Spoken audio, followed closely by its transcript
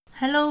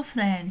Hello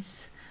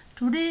friends,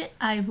 today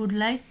I would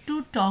like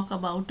to talk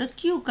about the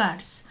cue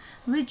cards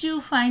which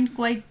you find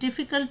quite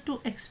difficult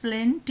to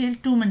explain till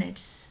 2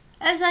 minutes.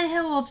 As I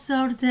have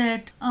observed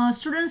that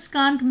students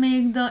can't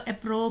make the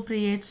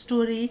appropriate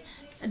story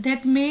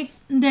that make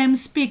them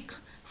speak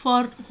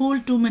for whole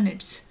 2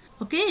 minutes.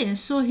 Okay,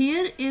 so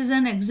here is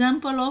an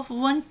example of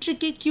one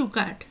tricky cue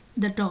card.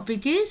 The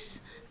topic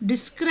is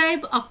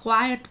describe a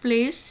quiet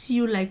place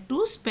you like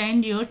to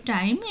spend your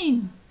time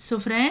in. So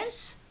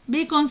friends,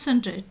 be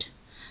concentrate.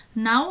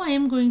 Now I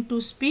am going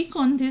to speak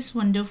on this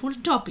wonderful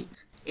topic.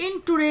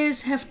 In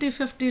today's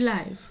hefty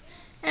life,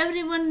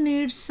 everyone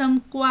needs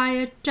some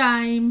quiet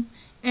time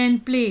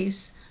and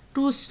place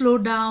to slow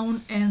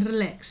down and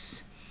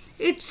relax.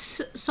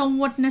 It's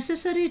somewhat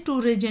necessary to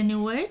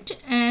regenerate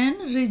and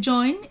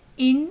rejoin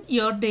in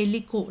your daily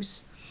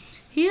course.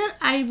 Here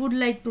I would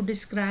like to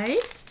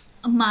describe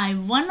my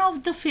one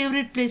of the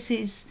favorite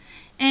places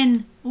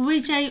and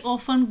which I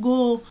often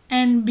go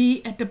and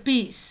be at a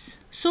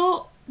peace.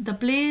 So the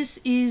place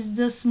is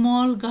the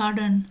small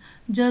garden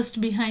just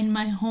behind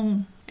my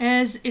home,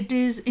 as it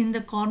is in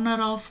the corner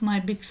of my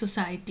big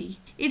society.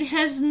 It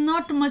has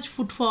not much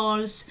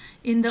footfalls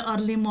in the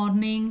early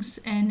mornings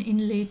and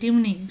in late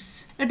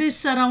evenings. It is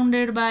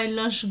surrounded by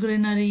lush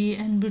greenery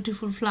and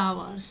beautiful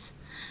flowers.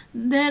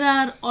 There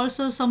are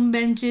also some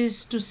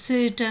benches to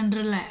sit and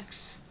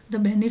relax. The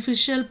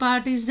beneficial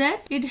part is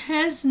that it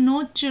has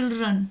no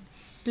children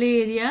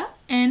play area,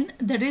 and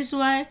that is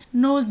why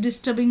no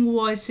disturbing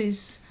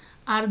voices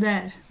are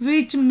there,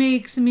 which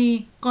makes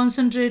me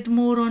concentrate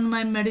more on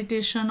my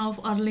meditation of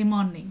early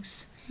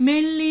mornings.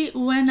 Mainly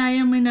when I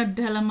am in a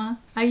dilemma,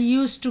 I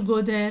used to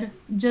go there,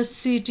 just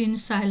sit in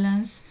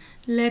silence,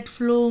 let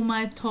flow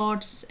my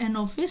thoughts, and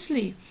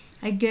obviously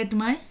I get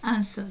my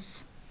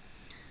answers.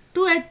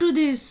 To add to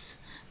this,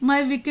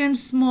 my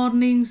weekends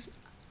mornings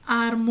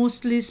are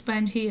mostly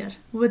spent here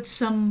with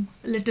some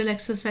little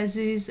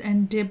exercises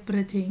and deep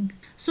breathing.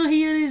 So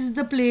here is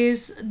the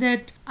place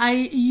that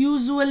I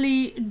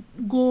usually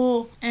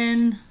go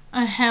and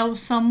have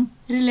some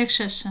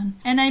relaxation,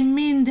 and I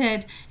mean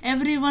that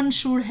everyone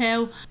should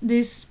have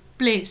this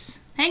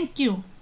place. Thank you.